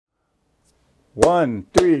1,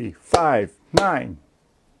 3, 5, 9.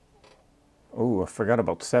 Oh, I forgot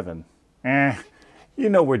about 7. You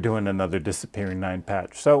know we're doing another disappearing 9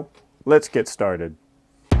 patch, so let's get started.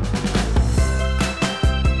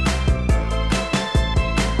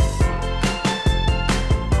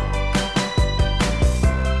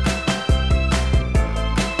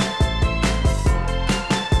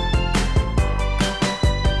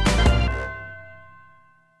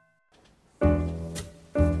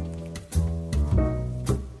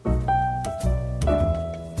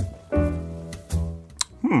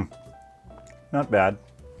 Not bad.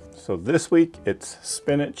 So this week it's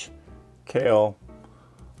spinach, kale,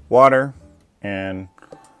 water, and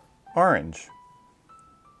orange.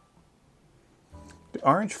 The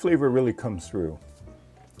orange flavor really comes through,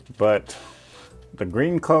 but the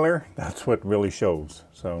green color, that's what really shows.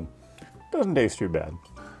 So it doesn't taste too bad.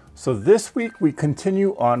 So this week we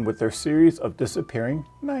continue on with our series of disappearing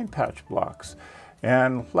 9 patch blocks.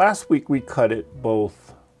 And last week we cut it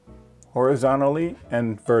both horizontally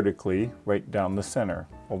and vertically right down the center.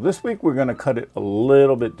 Well, this week we're going to cut it a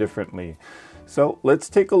little bit differently. So let's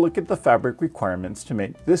take a look at the fabric requirements to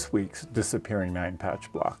make this week's disappearing 9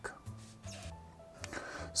 patch block.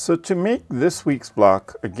 So to make this week's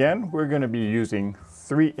block, again, we're going to be using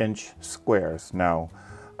 3-inch squares. Now,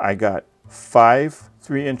 I got 5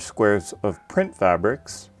 3-inch squares of print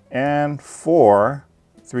fabrics and 4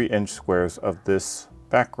 3-inch squares of this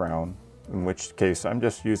background, in which case I'm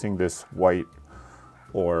just using this white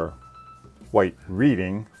or white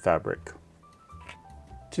reading fabric.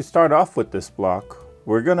 To start off with this block,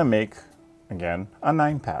 we're going to make, again, a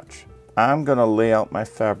 9 patch. I'm going to lay out my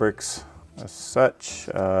fabrics as such.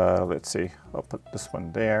 Let's see, I'll put this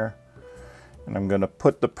one there. And I'm going to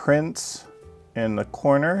put the prints in the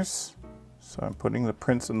corners. So I'm putting the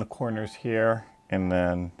prints in the corners here, and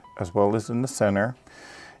then as well as in the center.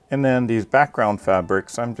 And then these background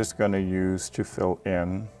fabrics I'm just going to use to fill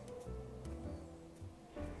in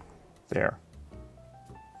there.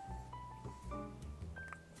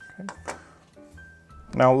 Okay.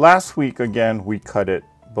 Now last week, again, we cut it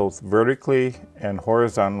both vertically and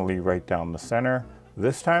horizontally right down the center.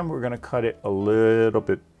 This time we're going to cut it a little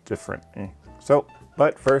bit differently. So,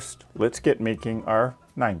 but first, let's get making our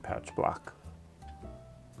 9 patch block.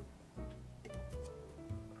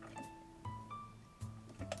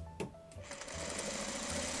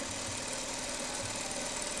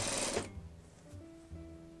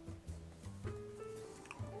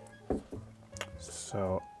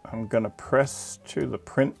 So I'm going to press to the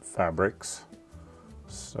print fabrics.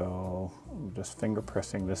 So I'm just finger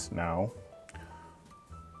pressing this now.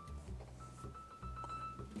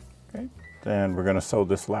 Okay, then we're going to sew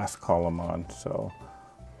this last column on. So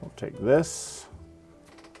we'll take this.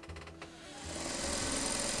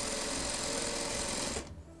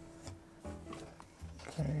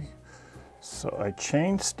 Okay, so I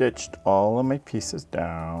chain stitched all of my pieces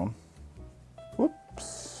down.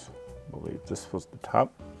 Whoops. I believe this was the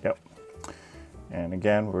top. Yep. And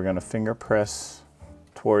again, we're going to finger press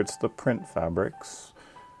towards the print fabrics.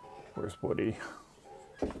 Where's Woody?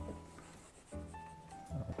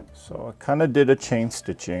 So I kind of did a chain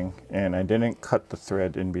stitching, and I didn't cut the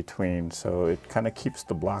thread in between, so it kind of keeps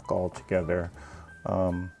the block all together.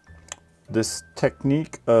 This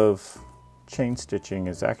technique of chain stitching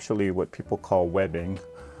is actually what people call webbing.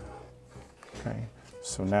 Okay,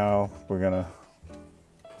 so now we're going to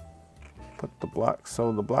put the blocks,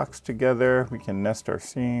 sew the blocks together. We can nest our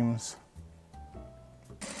seams.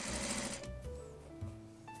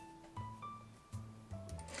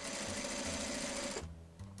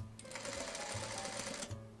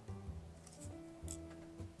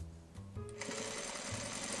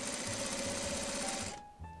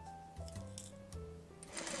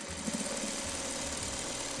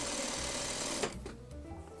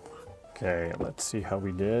 Okay, let's see how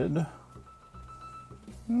we did.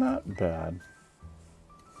 Not bad.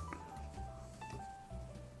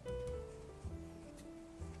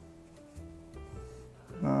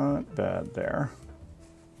 Not bad there.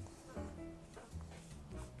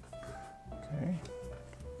 Okay,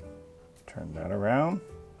 turn that around.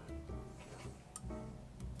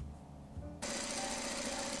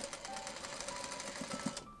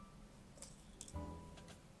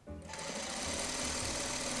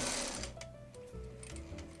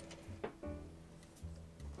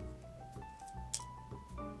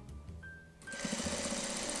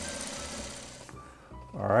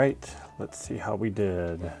 All right, let's see how we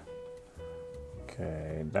did.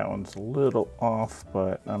 Okay, that one's a little off,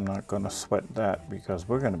 but I'm not going to sweat that because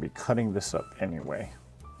we're going to be cutting this up anyway.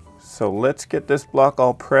 So let's get this block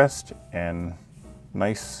all pressed and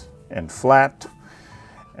nice and flat.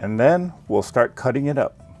 And then we'll start cutting it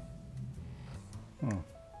up.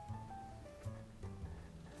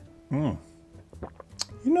 You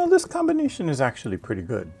know, this combination is actually pretty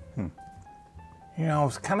good. You know, I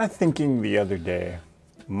was kind of thinking the other day,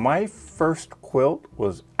 my first quilt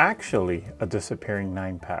was actually a disappearing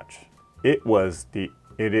 9 patch. It was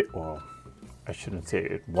well, I shouldn't say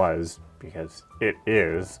it was, because it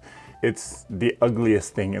is. It's the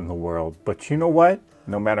ugliest thing in the world. But you know what?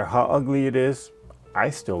 No matter how ugly it is,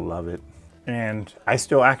 I still love it. And I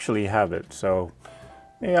still actually have it. So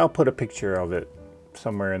maybe I'll put a picture of it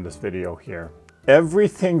somewhere in this video here.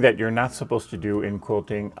 Everything that you're not supposed to do in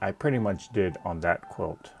quilting, I pretty much did on that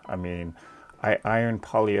quilt. I mean, I ironed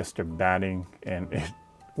polyester batting and it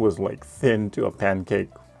was like thin to a pancake.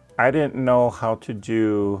 I didn't know how to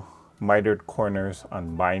do mitered corners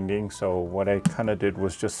on binding, so what I kind of did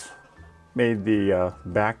was just made the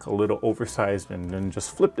back a little oversized and then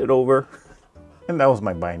just flipped it over, and that was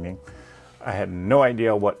my binding. I had no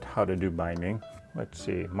idea how to do binding. Let's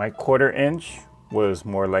see, my 1/4 inch was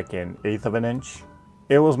more like an 1/8 of an inch.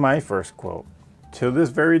 It was my first quilt. To this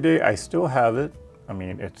very day, I still have it. I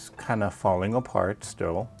mean, it's kind of falling apart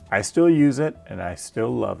still. I still use it and I still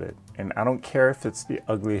love it. And I don't care if it's the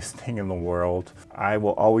ugliest thing in the world. I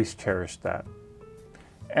will always cherish that.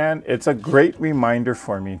 And it's a great reminder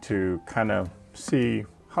for me to kind of see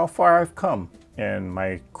how far I've come in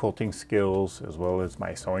my quilting skills as well as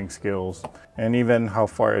my sewing skills, and even how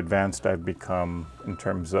far advanced I've become in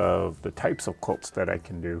terms of the types of quilts that I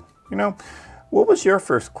can do. You know, what was your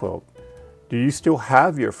first quilt? Do you still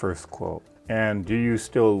have your first quilt? And do you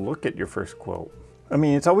still look at your first quilt? I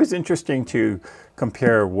mean, it's always interesting to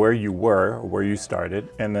compare where you were, or where you started,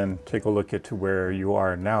 and then take a look at to where you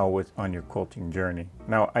are now on your quilting journey.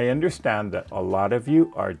 Now, I understand that a lot of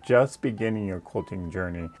you are just beginning your quilting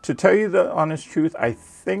journey. To tell you the honest truth, I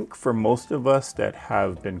think for most of us that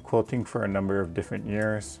have been quilting for a number of different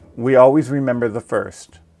years, we always remember the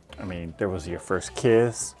first. I mean, there was your first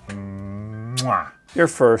kiss, mwah, your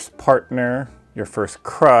first partner, your first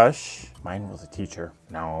crush. Mine was a teacher.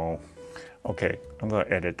 No. Okay, I'm gonna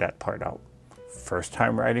edit that part out. First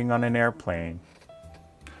time riding on an airplane.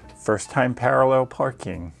 First time parallel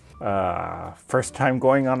parking. First time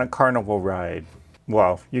going on a carnival ride.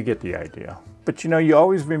 Well, you get the idea. But you know, you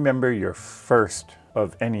always remember your first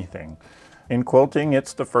of anything. In quilting,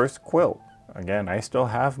 it's the first quilt. Again, I still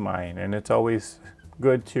have mine, and it's always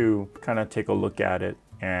good to kind of take a look at it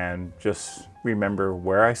and just remember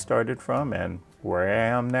where I started from and where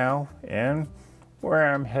I am now and where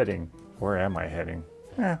I'm heading. Where am I heading?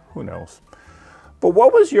 Who knows? But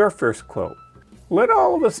what was your first quilt? Let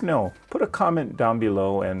all of us know. Put a comment down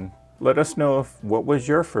below and let us know what was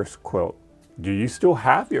your first quilt. Do you still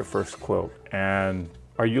have your first quilt? And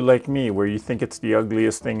are you like me, where you think it's the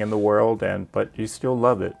ugliest thing in the world, but you still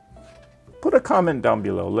love it? Put a comment down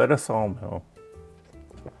below. Let us all know.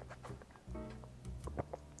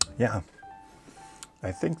 Yeah,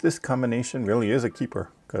 I think this combination really is a keeper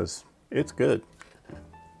because it's good.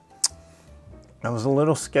 I was a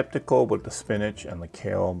little skeptical with the spinach and the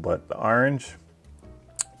kale, but the orange,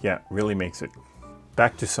 yeah, really makes it.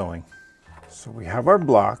 Back to sewing. So we have our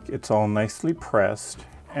block. It's all nicely pressed.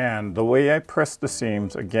 And the way I press the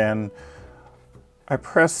seams, again, I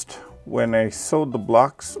pressed when I sewed the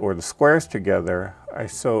blocks or the squares together, I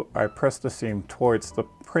pressed the seam towards the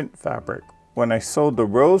print fabric. When I sewed the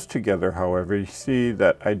rows together, however, you see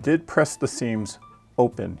that I did press the seams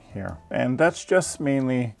open here. And that's just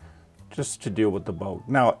mainly just to deal with the bulk.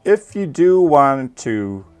 Now, if you do want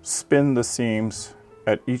to spin the seams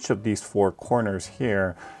at each of these 4 corners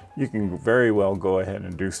here, you can very well go ahead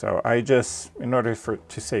and do so. I just, in order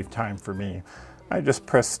to save time for me, I just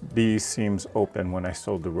pressed these seams open when I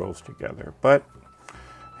sewed the rows together. But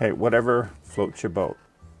hey, whatever floats your boat.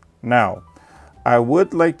 Now, I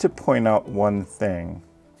would like to point out one thing.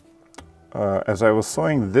 As I was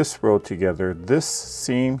sewing this row together, this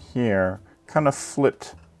seam here kind of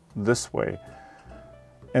flipped this way.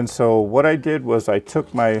 And so what I did was I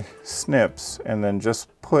took my snips and then just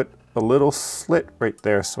put a little slit right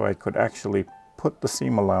there so I could actually put the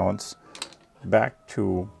seam allowance back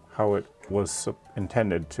to how it was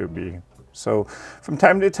intended to be. So from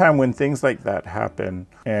time to time when things like that happen,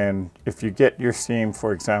 and if you get your seam,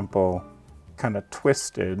 for example, kind of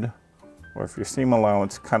twisted, or if your seam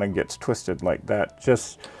allowance kind of gets twisted like that,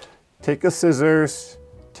 just take a scissors,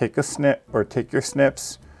 take a snip, or take your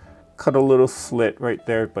snips, cut a little slit right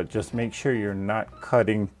there, but just make sure you're not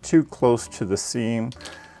cutting too close to the seam.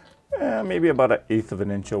 Maybe about 1/8 of an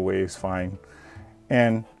inch away is fine.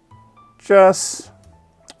 And just,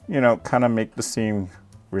 you know, kind of make the seam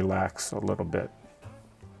relax a little bit.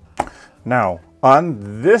 Now,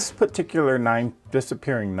 On this particular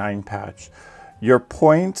disappearing 9 patch, your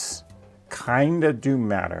points kind of do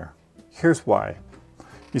matter. Here's why.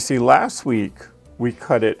 You see, last week we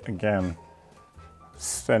cut it again,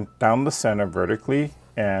 sent down the center vertically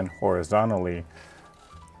and horizontally.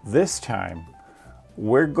 This time,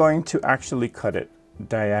 we're going to actually cut it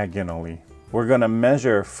diagonally. We're going to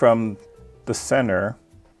measure from the center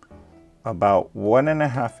about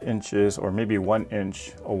 1.5 inches or maybe 1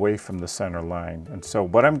 inch away from the center line. And so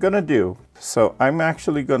what I'm going to do, so I'm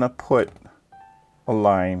actually going to put a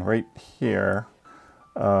line right here.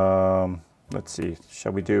 Let's see,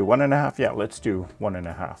 shall we do 1.5? Yeah, let's do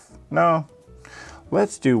 1.5. No,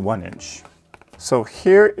 let's do 1 inch. So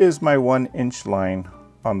here is my 1 inch line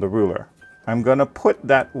on the ruler. I'm going to put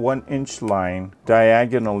that 1 inch line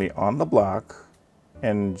diagonally on the block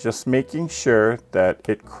and just making sure that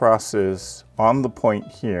it crosses on the point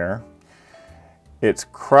here. It's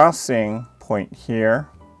crossing point here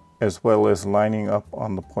as well as lining up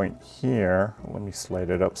on the point here. Let me slide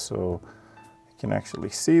it up so I can actually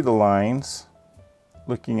see the lines.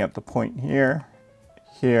 Looking at the point here,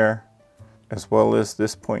 here, as well as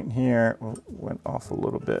this point here. Oh, went off a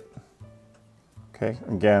little bit. Okay,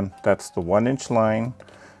 again, that's the 1 inch line,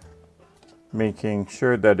 making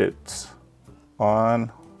sure that it's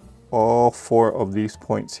on all 4 of these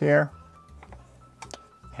points here,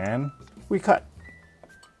 and we cut.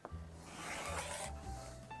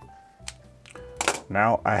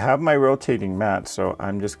 Now I have my rotating mat, so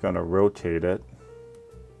I'm just going to rotate it.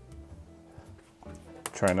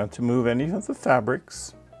 Try not to move any of the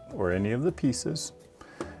fabrics or any of the pieces,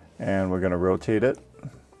 and we're going to rotate it.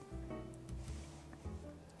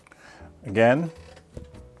 Again,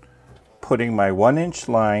 putting my 1 inch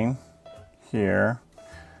line here,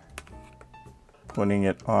 putting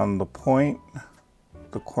it on the point,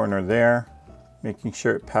 the corner there, making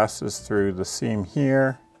sure it passes through the seam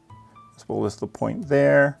here, as well as the point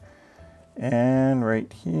there, and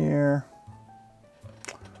right here.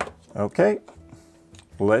 Okay,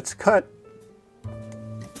 let's cut.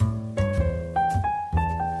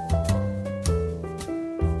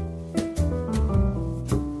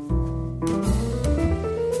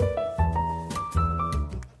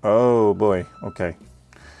 Oh boy, okay.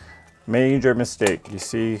 Major mistake. You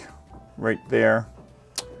see right there?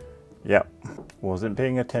 Yep, wasn't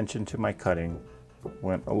paying attention to my cutting.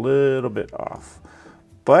 Went a little bit off.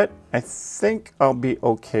 But I think I'll be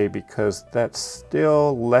okay because that's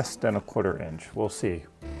still less than 1/4 inch. We'll see.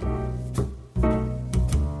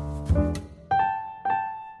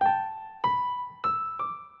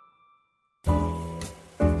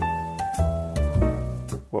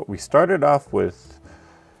 What we started off with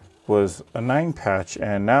was a 9 patch,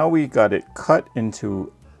 and now we got it cut into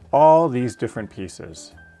all these different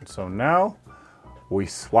pieces. And so now we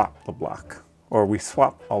swap the block, or we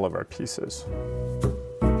swap all of our pieces.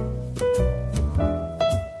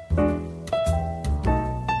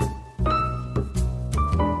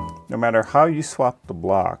 No matter how you swap the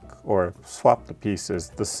block or swap the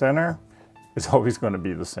pieces, the center is always going to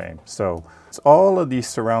be the same. So it's all of these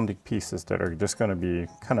surrounding pieces that are just going to be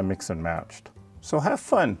kind of mix and matched. So have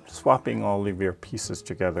fun swapping all of your pieces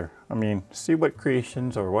together. I mean, see what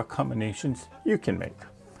creations or what combinations you can make.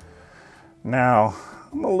 Now,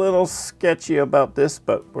 I'm a little sketchy about this,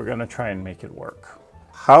 but we're going to try and make it work.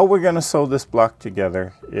 How we're going to sew this block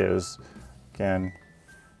together is, again,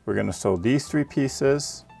 we're going to sew these 3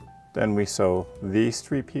 pieces, then we sew these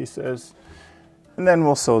 3 pieces, and then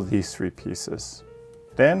we'll sew these 3 pieces.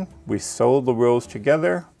 Then we sew the rows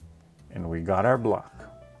together, and we got our block.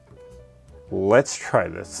 Let's try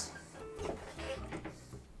this.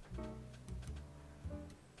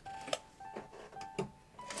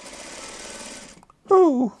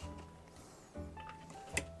 Ooh.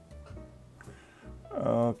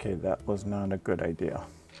 Okay, that was not a good idea.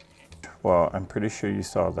 Well, I'm pretty sure you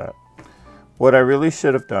saw that. What I really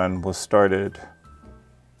should have done was started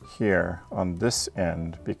here on this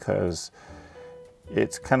end because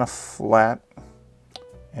it's kind of flat,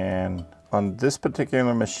 and on this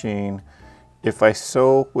particular machine, if I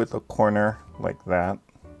sew with a corner like that,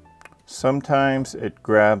 sometimes it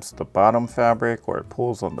grabs the bottom fabric or it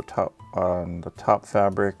pulls on the top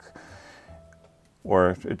fabric,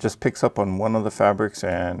 or it just picks up on one of the fabrics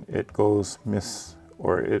and it goes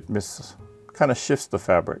kind of shifts the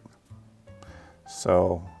fabric.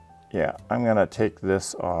 So yeah, I'm gonna take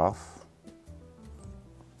this off,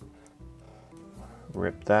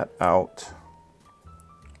 rip that out.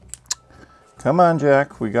 Come on,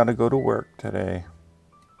 Jack, we gotta go to work today.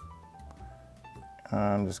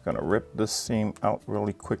 I'm just gonna rip this seam out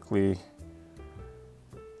really quickly.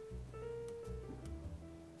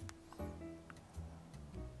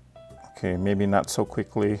 Okay, maybe not so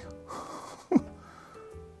quickly.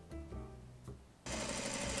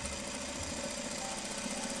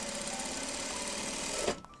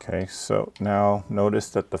 Okay, so now notice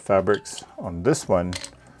that the fabrics on this one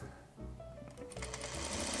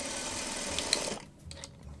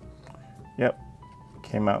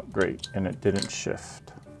came out great and it didn't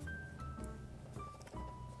shift.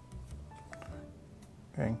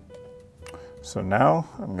 Okay, so now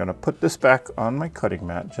I'm going to put this back on my cutting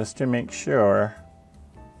mat just to make sure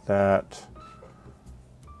that,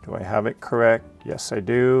 do I have it correct? Yes, I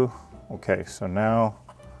do. Okay, so now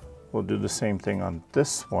we'll do the same thing on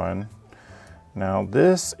this one. Now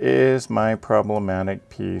this is my problematic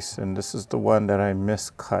piece, and this is the one that I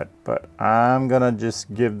miscut, but I'm gonna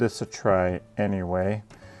just give this a try anyway.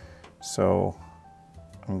 So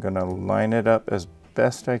I'm gonna line it up as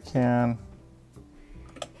best I can.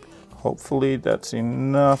 Hopefully that's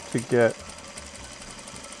enough to get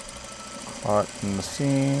caught in the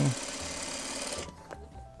seam.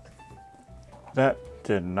 That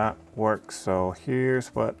did not work, so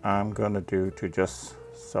here's what I'm gonna do to just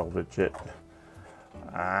salvage it.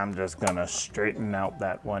 I'm just gonna straighten out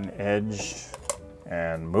that one edge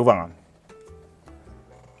and move on.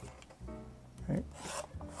 Okay.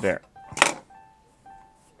 There.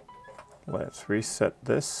 Let's reset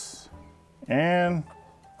this and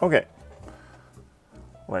okay,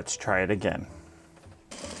 let's try it again.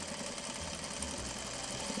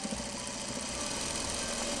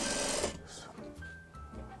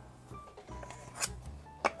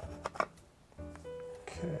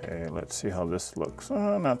 Okay, let's see how this looks.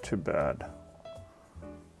 Oh, not too bad.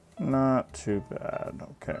 Not too bad.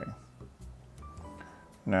 Okay.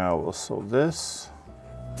 Now we'll sew this.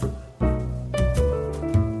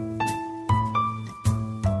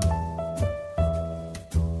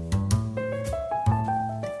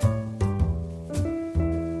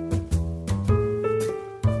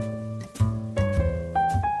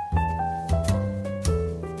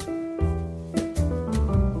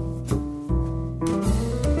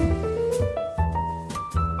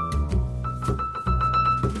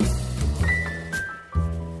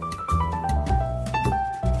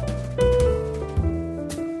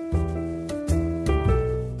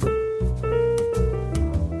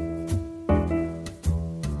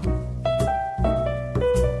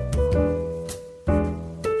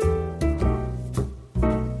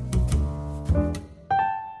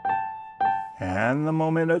 And the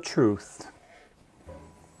moment of truth.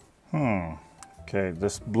 Okay,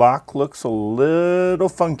 this block looks a little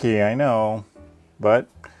funky, I know, but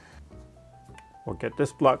we'll get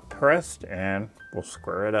this block pressed and we'll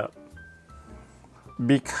square it up.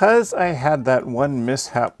 Because I had that one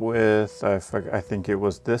mishap with, I think it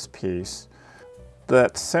was this piece,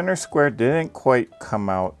 that center square didn't quite come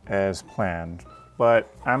out as planned,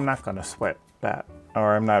 but I'm not gonna sweat that,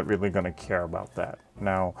 or I'm not really gonna care about that.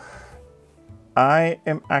 Now, I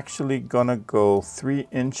am actually gonna go 3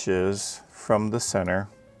 inches from the center.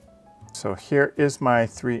 So here is my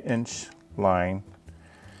 3-inch line,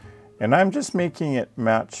 and I'm just making it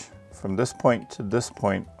match from this point to this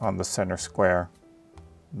point on the center square.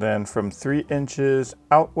 Then from 3 inches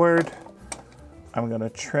outward, I'm gonna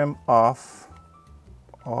trim off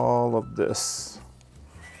all of this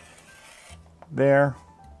there.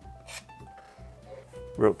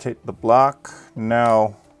 Rotate the block.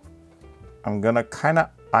 Now I'm gonna kind of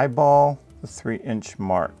eyeball the 3-inch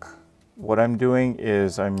mark. What I'm doing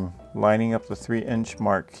is I'm lining up the 3-inch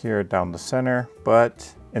mark here down the center,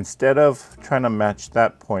 but instead of trying to match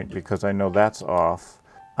that point because I know that's off,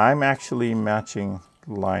 I'm actually matching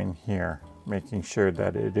the line here, making sure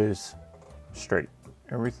that it is straight.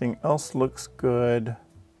 Everything else looks good.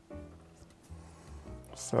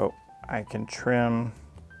 So I can trim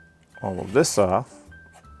all of this off.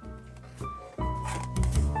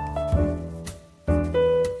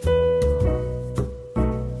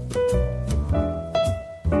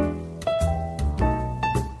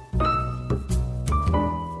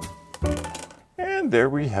 There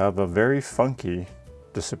we have a very funky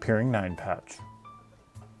disappearing 9 patch.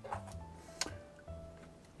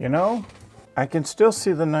 You know, I can still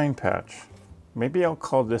see the 9 patch. Maybe I'll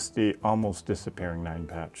call this the almost disappearing 9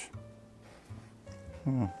 patch.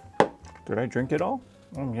 Did I drink it all?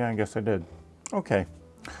 Oh yeah, I guess I did. Okay,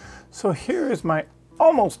 so here is my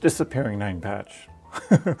almost disappearing 9 patch.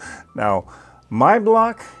 Now, my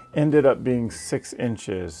block ended up being 6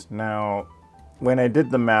 inches. Now, when I did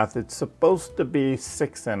the math, it's supposed to be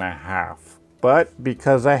 6.5, but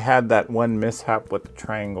because I had that one mishap with the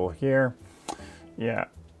triangle here, yeah,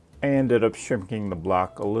 I ended up shrinking the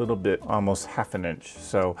block a little bit, almost 1/2 inch.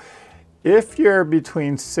 So If you're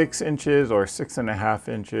between 6 inches or 6.5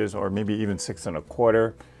 inches, or maybe even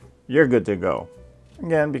 6.25, you're good to go.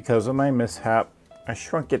 Again, because of my mishap, I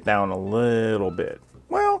shrunk it down a little bit.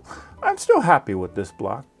 Well, I'm still happy with this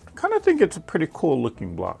block. I kind of think it's a pretty cool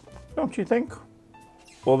looking block, don't you think?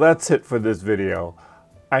 Well, that's it for this video.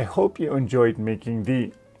 I hope you enjoyed making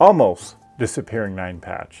the almost disappearing 9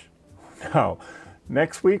 patch. Now,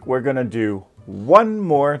 next week we're gonna do one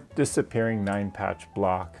more disappearing 9 patch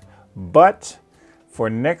block, but for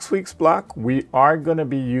next week's block, we are gonna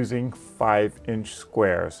be using 5-inch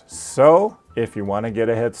squares. So if you wanna get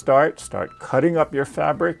a head start, start cutting up your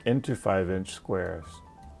fabric into 5-inch squares.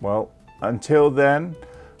 Well, until then,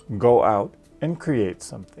 go out and create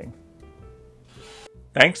something.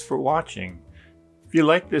 Thanks for watching. If you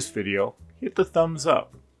like this video, hit the thumbs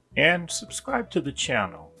up and subscribe to the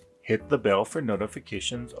channel. Hit the bell for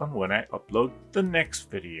notifications on when I upload the next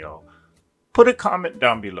video. Put a comment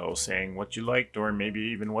down below saying what you liked or maybe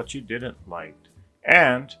even what you didn't like.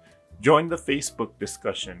 And join the Facebook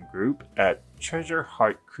discussion group at Treasure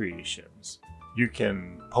Heart Creations. You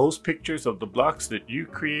can post pictures of the blocks that you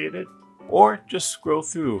created or just scroll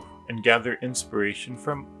through and gather inspiration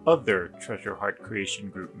from other Treasure Heart Creation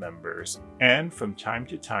Group members. And from time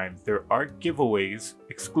to time, there are giveaways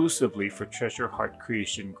exclusively for Treasure Heart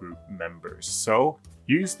Creation Group members. So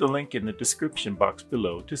use the link in the description box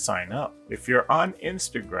below to sign up. If you're on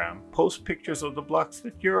Instagram, post pictures of the blocks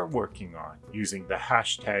that you're working on using the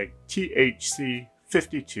hashtag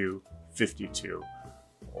THC5252.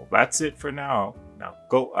 Well, that's it for now. Now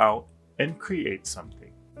go out and create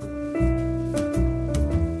something.